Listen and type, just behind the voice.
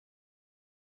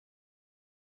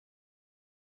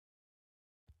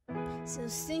So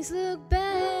things look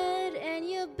bad and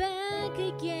you're back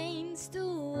against the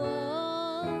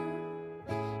wall.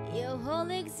 Your whole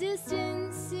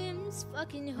existence seems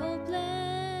fucking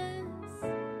hopeless.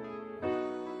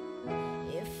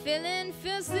 You're feeling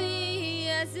filthy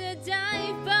as a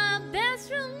dive bar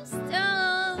bathroom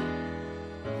stall.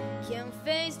 Can't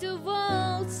face the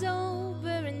world sober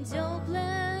and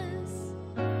hopeless.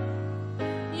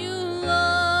 You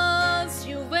lost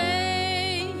your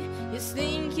way. You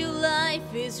think your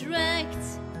life is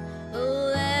wrecked.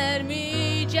 Let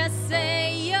me just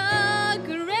say you're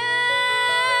correct.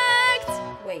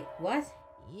 Wait, what?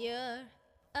 You're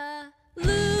a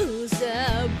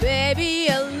loser, baby,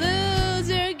 a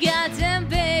loser. Goddamn,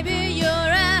 baby, you're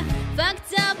a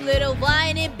fucked up little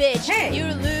whiny bitch. Hey. You're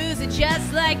a loser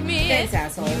just like me. Thanks,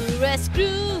 asshole. You're a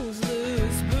screws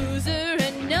loose boozer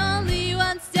and only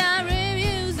one-star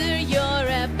reviewer. You're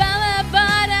a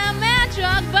bottom and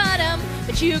rock bottom,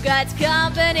 but you got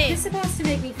company. You're supposed to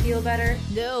make me feel better.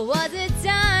 There was a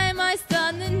time I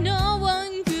thought that no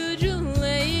one could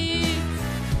relate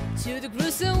to the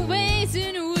gruesome ways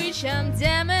in which I'm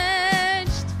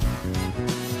damaged.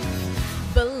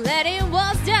 But letting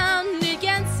walls down, it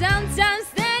can sometimes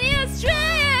stand you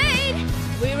straight.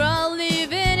 We're all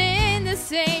living in the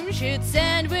same shit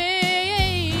sandwich.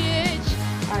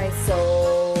 I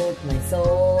sold my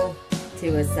soul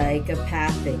to a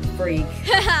psychopathic freak.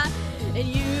 And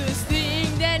you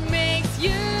think that makes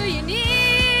you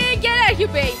unique. Get out of here,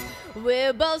 babe.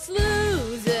 We're both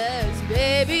losers,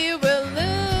 baby, we're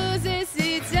losers.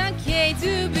 It's okay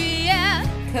to be a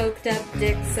Coked up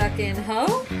dick sucking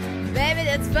hoe? baby,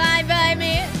 that's fine by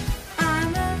me.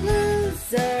 I'm a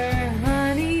loser,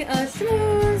 honey, a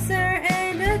schmoozer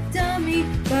and a dummy.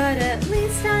 But at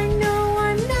least I know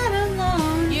I'm not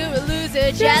alone. You're a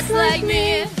loser just like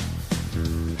me.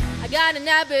 I got an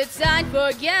appetite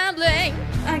for gambling.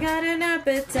 I got an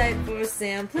appetite for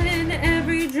sampling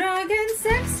every drug and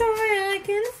sex toy I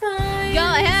can find. Go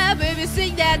ahead, baby,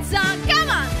 sing that song, come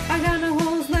on. I got no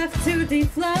holes left to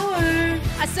deflower.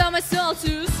 I sold my soul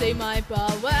to save my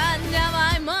power. Now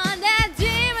I'm on that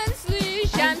demon's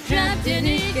leash. I'm trapped and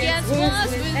it gets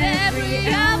worse with every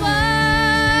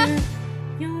hour.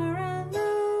 You're a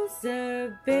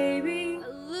loser, baby. A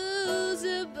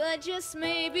loser, but just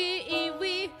maybe if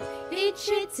we eat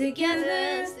shit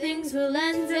together, things will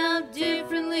end up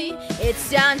differently.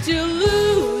 It's time to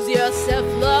lose yourself,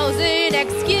 lose it,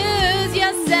 excuse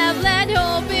yourself, let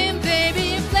hope in